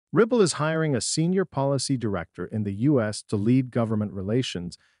Ripple is hiring a senior policy director in the U.S. to lead government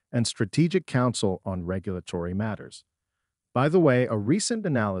relations and strategic counsel on regulatory matters. By the way, a recent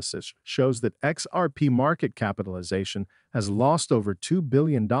analysis shows that XRP market capitalization has lost over $2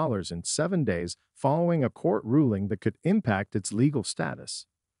 billion in 7 days following a court ruling that could impact its legal status.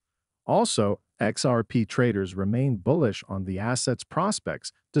 Also, XRP traders remain bullish on the asset's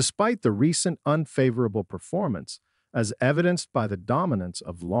prospects despite the recent unfavorable performance, as evidenced by the dominance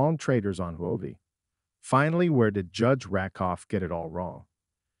of long traders on Huobi. Finally, where did Judge Rakoff get it all wrong?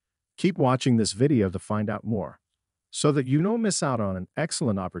 Keep watching this video to find out more, so that you don't miss out on an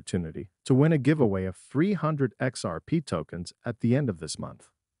excellent opportunity to win a giveaway of 300 XRP tokens at the end of this month.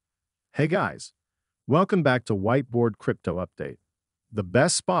 Hey guys, welcome back to Whiteboard Crypto Update, the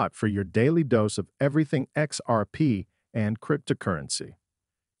best spot for your daily dose of everything XRP and cryptocurrency.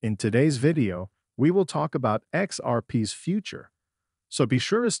 In today's video, we will talk about XRP's future, so be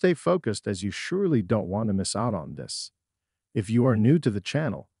sure to stay focused as you surely don't want to miss out on this. If you are new to the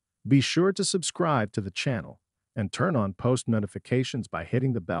channel, be sure to subscribe to the channel and turn on post notifications by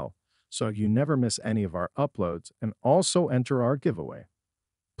hitting the bell so you never miss any of our uploads, and also enter our giveaway.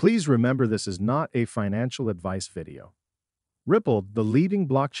 Please remember, this is not a financial advice video. Ripple, the leading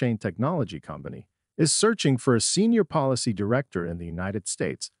blockchain technology company, is searching for a senior policy director in the United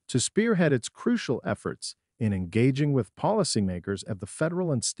States to spearhead its crucial efforts in engaging with policymakers at the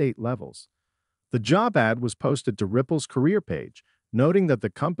federal and state levels. The job ad was posted to Ripple's career page, noting that the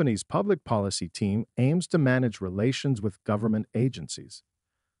company's public policy team aims to manage relations with government agencies.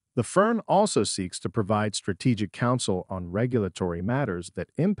 The firm also seeks to provide strategic counsel on regulatory matters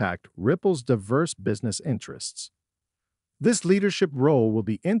that impact Ripple's diverse business interests. This leadership role will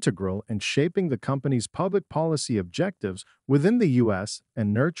be integral in shaping the company's public policy objectives within the U.S.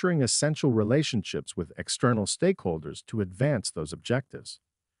 and nurturing essential relationships with external stakeholders to advance those objectives.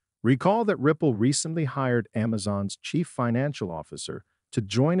 Recall that Ripple recently hired Amazon's chief financial officer to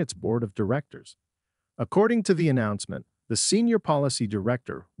join its board of directors. According to the announcement, the senior policy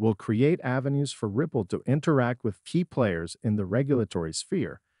director will create avenues for Ripple to interact with key players in the regulatory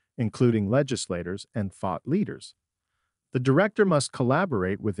sphere, including legislators and thought leaders. The director must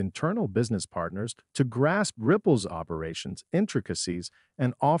collaborate with internal business partners to grasp Ripple's operations intricacies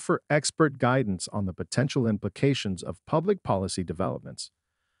and offer expert guidance on the potential implications of public policy developments.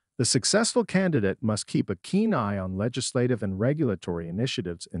 The successful candidate must keep a keen eye on legislative and regulatory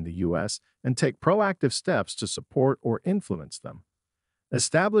initiatives in the U.S. and take proactive steps to support or influence them.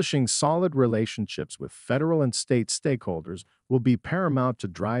 Establishing solid relationships with federal and state stakeholders will be paramount to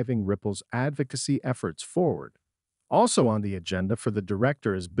driving Ripple's advocacy efforts forward. Also on the agenda for the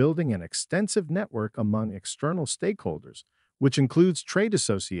director is building an extensive network among external stakeholders, which includes trade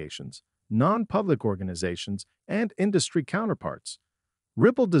associations, non-public organizations, and industry counterparts.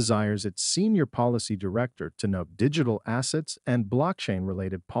 Ripple desires its senior policy director to know digital assets and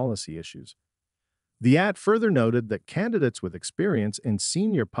blockchain-related policy issues. The ad further noted that candidates with experience in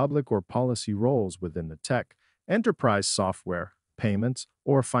senior public or policy roles within the tech, enterprise software, payments,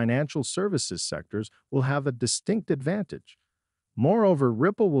 or financial services sectors will have a distinct advantage. Moreover,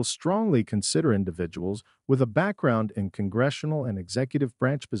 Ripple will strongly consider individuals with a background in congressional and executive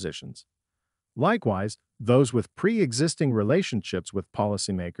branch positions. Likewise, those with pre-existing relationships with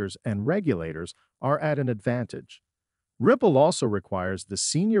policymakers and regulators are at an advantage. Ripple also requires the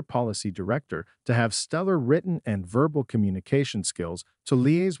senior policy director to have stellar written and verbal communication skills to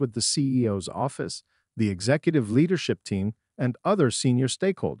liaise with the CEO's office, the executive leadership team, and other senior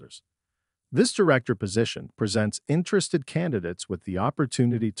stakeholders. This director position presents interested candidates with the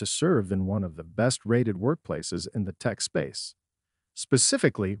opportunity to serve in one of the best-rated workplaces in the tech space.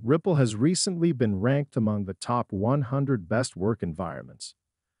 Specifically, Ripple has recently been ranked among the top 100 best work environments.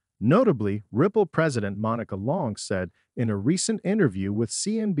 Notably, Ripple president Monica Long said in a recent interview with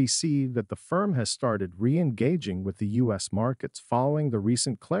CNBC that the firm has started re-engaging with the U.S. markets following the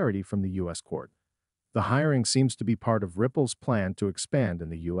recent clarity from the U.S. court. The hiring seems to be part of Ripple's plan to expand in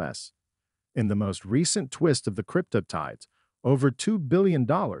the U.S. In the most recent twist of the crypto tides, over $2 billion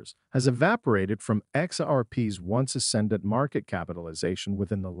has evaporated from XRP's once-ascendant market capitalization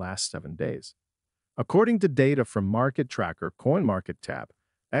within the last 7 days. According to data from market tracker CoinMarketCap,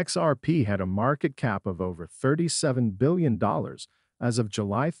 XRP had a market cap of over $37 billion as of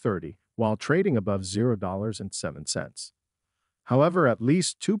July 30, while trading above $0.07. However, at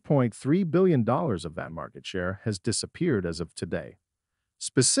least $2.3 billion of that market share has disappeared as of today.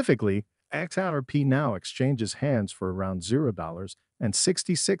 Specifically, XRP now exchanges hands for around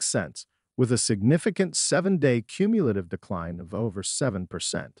 $0.66, with a significant 7-day cumulative decline of over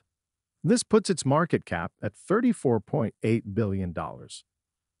 7%. This puts its market cap at $34.8 billion.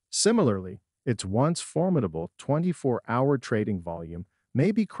 Similarly, its once formidable 24-hour trading volume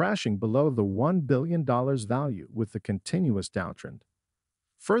may be crashing below the $1 billion value with the continuous downtrend.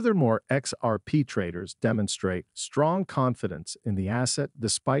 Furthermore, XRP traders demonstrate strong confidence in the asset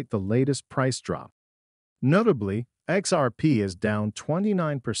despite the latest price drop. Notably, XRP is down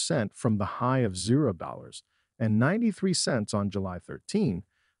 29% from the high of $0.93 on July 13,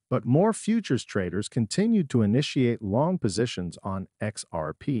 but more futures traders continue to initiate long positions on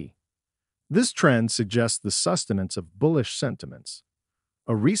XRP. This trend suggests the sustenance of bullish sentiments.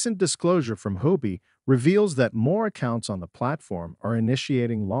 A recent disclosure from Huobi reveals that more accounts on the platform are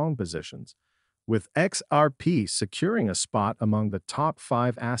initiating long positions, with XRP securing a spot among the top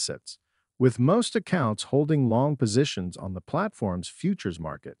 5 assets, with most accounts holding long positions on the platform's futures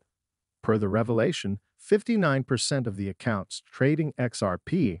market. Per the revelation, 59% of the accounts trading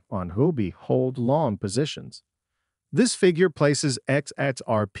XRP on Huobi hold long positions. This figure places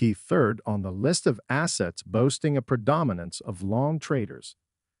XRP third on the list of assets boasting a predominance of long traders.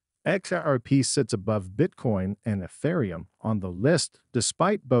 XRP sits above Bitcoin and Ethereum on the list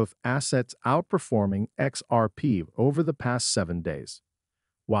despite both assets outperforming XRP over the past 7 days.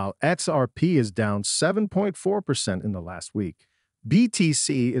 While XRP is down 7.4% in the last week,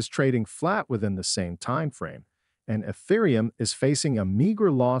 BTC is trading flat within the same time frame, and Ethereum is facing a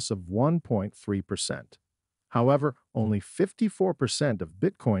meager loss of 1.3%. However, only 54% of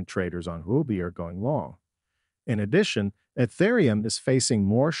Bitcoin traders on Huobi are going long. In addition, Ethereum is facing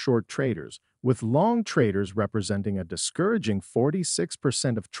more short traders, with long traders representing a discouraging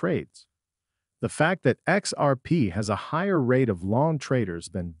 46% of trades. The fact that XRP has a higher rate of long traders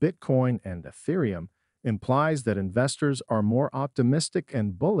than Bitcoin and Ethereum implies that investors are more optimistic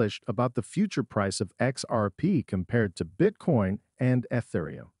and bullish about the future price of XRP compared to Bitcoin and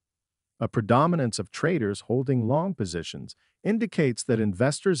Ethereum. A predominance of traders holding long positions indicates that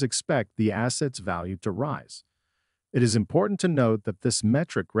investors expect the asset's value to rise. It is important to note that this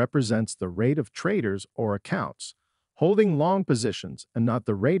metric represents the rate of traders or accounts holding long positions and not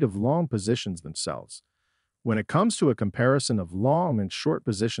the rate of long positions themselves. When it comes to a comparison of long and short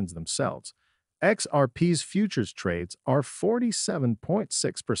positions themselves, XRP's futures trades are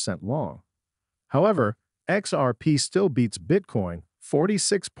 47.6% long. However, XRP still beats Bitcoin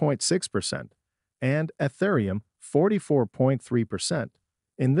 46.6% and Ethereum 44.3%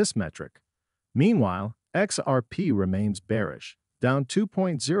 in this metric. Meanwhile, XRP remains bearish, down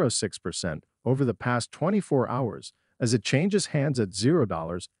 2.06% over the past 24 hours as it changes hands at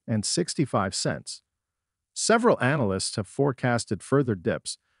 $0.65. Several analysts have forecasted further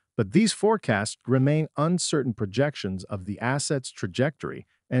dips, but these forecasts remain uncertain projections of the asset's trajectory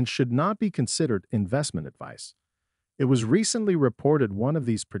and should not be considered investment advice. It was recently reported one of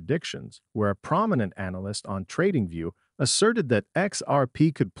these predictions, where a prominent analyst on TradingView asserted that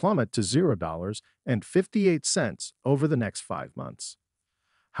XRP could plummet to $0.58 over the next 5 months.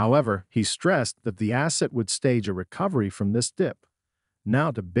 However, he stressed that the asset would stage a recovery from this dip.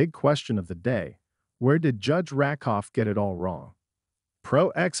 Now, the big question of the day: where did Judge Rakoff get it all wrong?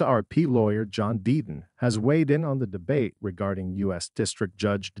 Pro-XRP lawyer John Deaton has weighed in on the debate regarding U.S. District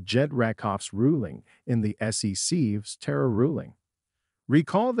Judge Jed Rakoff's ruling in the SEC's Terra ruling.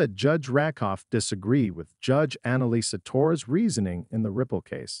 Recall that Judge Rakoff disagreed with Judge Annalisa Torres' reasoning in the Ripple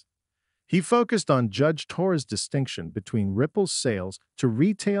case. He focused on Judge Torres' distinction between Ripple's sales to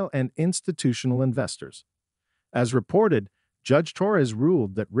retail and institutional investors. As reported, Judge Torres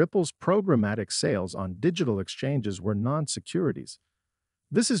ruled that Ripple's programmatic sales on digital exchanges were non-securities.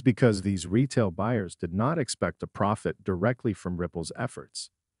 This is because these retail buyers did not expect a profit directly from Ripple's efforts.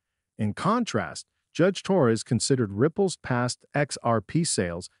 In contrast, Judge Torres considered Ripple's past XRP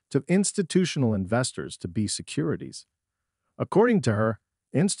sales to institutional investors to be securities. According to her,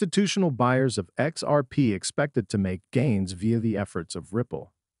 institutional buyers of XRP expected to make gains via the efforts of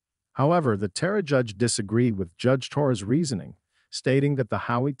Ripple. However, the Terra judge disagreed with Judge Torres' reasoning, stating that the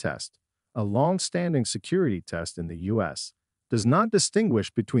Howey test, a long-standing security test in the U.S., does not distinguish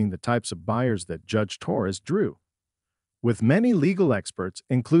between the types of buyers that Judge Torres drew. With many legal experts,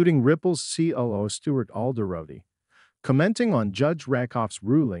 including Ripple's COO Stuart Alderodi, commenting on Judge Rakoff's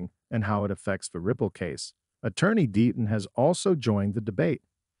ruling and how it affects the Ripple case, Attorney Deaton has also joined the debate.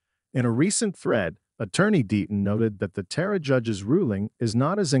 In a recent thread, Attorney Deaton noted that the Terra judge's ruling is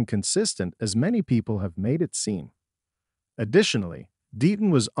not as inconsistent as many people have made it seem. Additionally,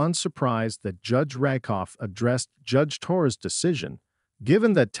 Deaton was unsurprised that Judge Rakoff addressed Judge Torres' decision,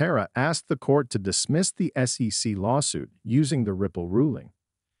 given that Terra asked the court to dismiss the SEC lawsuit using the Ripple ruling.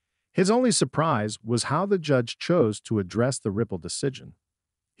 His only surprise was how the judge chose to address the Ripple decision.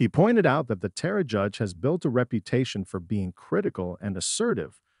 He pointed out that the Terra judge has built a reputation for being critical and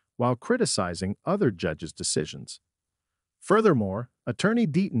assertive while criticizing other judges' decisions. Furthermore, Attorney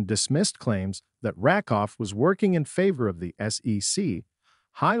Deaton dismissed claims that Rakoff was working in favor of the SEC,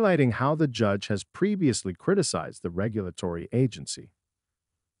 highlighting how the judge has previously criticized the regulatory agency.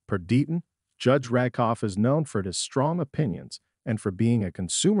 Per Deaton, Judge Rakoff is known for his strong opinions and for being a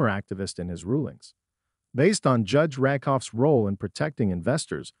consumer activist in his rulings. Based on Judge Rakoff's role in protecting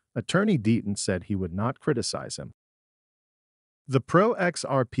investors, Attorney Deaton said he would not criticize him. The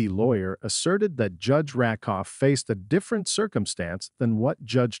pro-XRP lawyer asserted that Judge Rakoff faced a different circumstance than what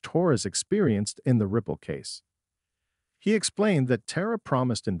Judge Torres experienced in the Ripple case. He explained that Terra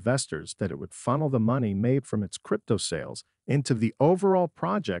promised investors that it would funnel the money made from its crypto sales into the overall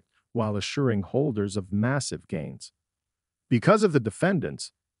project while assuring holders of massive gains. Because of the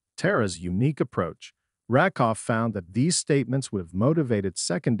defendants, Terra's unique approach, Rakoff found that these statements would have motivated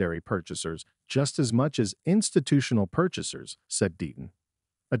secondary purchasers just as much as institutional purchasers, said Deaton.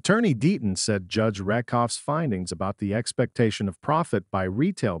 Attorney Deaton said Judge Rakoff's findings about the expectation of profit by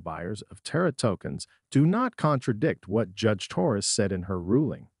retail buyers of Terra tokens do not contradict what Judge Torres said in her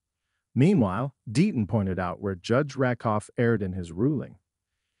ruling. Meanwhile, Deaton pointed out where Judge Rakoff erred in his ruling.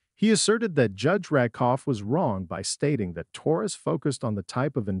 He asserted that Judge Rakoff was wrong by stating that Torres focused on the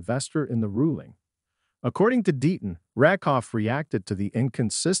type of investor in the ruling. According to Deaton, Rakoff reacted to the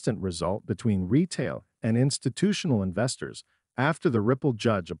inconsistent result between retail and institutional investors after the Ripple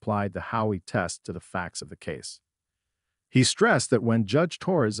judge applied the Howey test to the facts of the case. He stressed that when Judge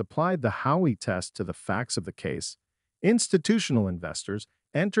Torres applied the Howey test to the facts of the case, institutional investors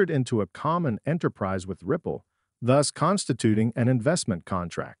entered into a common enterprise with Ripple, thus constituting an investment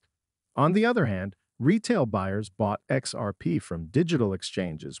contract. On the other hand, retail buyers bought XRP from digital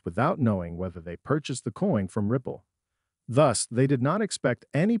exchanges without knowing whether they purchased the coin from Ripple. Thus, they did not expect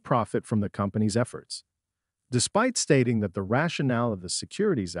any profit from the company's efforts. Despite stating that the rationale of the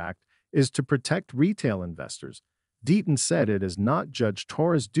Securities Act is to protect retail investors, Deaton said it is not Judge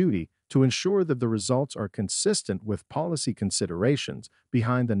Torres' duty to ensure that the results are consistent with policy considerations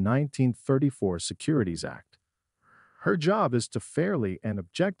behind the 1934 Securities Act. Her job is to fairly and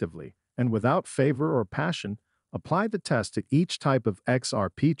objectively, and without favor or passion, apply the test to each type of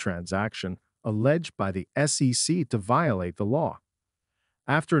XRP transaction alleged by the SEC to violate the law.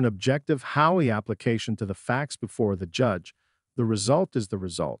 After an objective Howey application to the facts before the judge, the result is the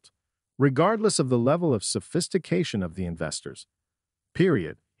result, regardless of the level of sophistication of the investors.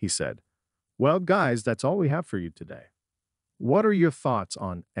 Period, he said. Well, guys, that's all we have for you today. What are your thoughts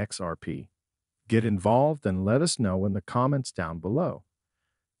on XRP? Get involved and let us know in the comments down below.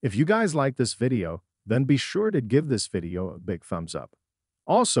 If you guys like this video, then be sure to give this video a big thumbs up.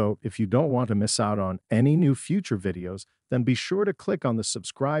 Also, if you don't want to miss out on any new future videos, then be sure to click on the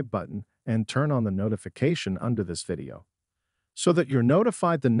subscribe button and turn on the notification under this video, so that you're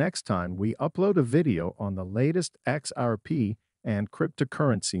notified the next time we upload a video on the latest XRP and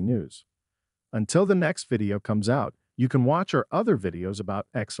cryptocurrency news. Until the next video comes out, you can watch our other videos about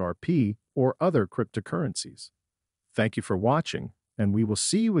XRP or other cryptocurrencies. Thank you for watching, and we will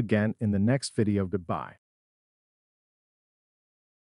see you again in the next video. Goodbye.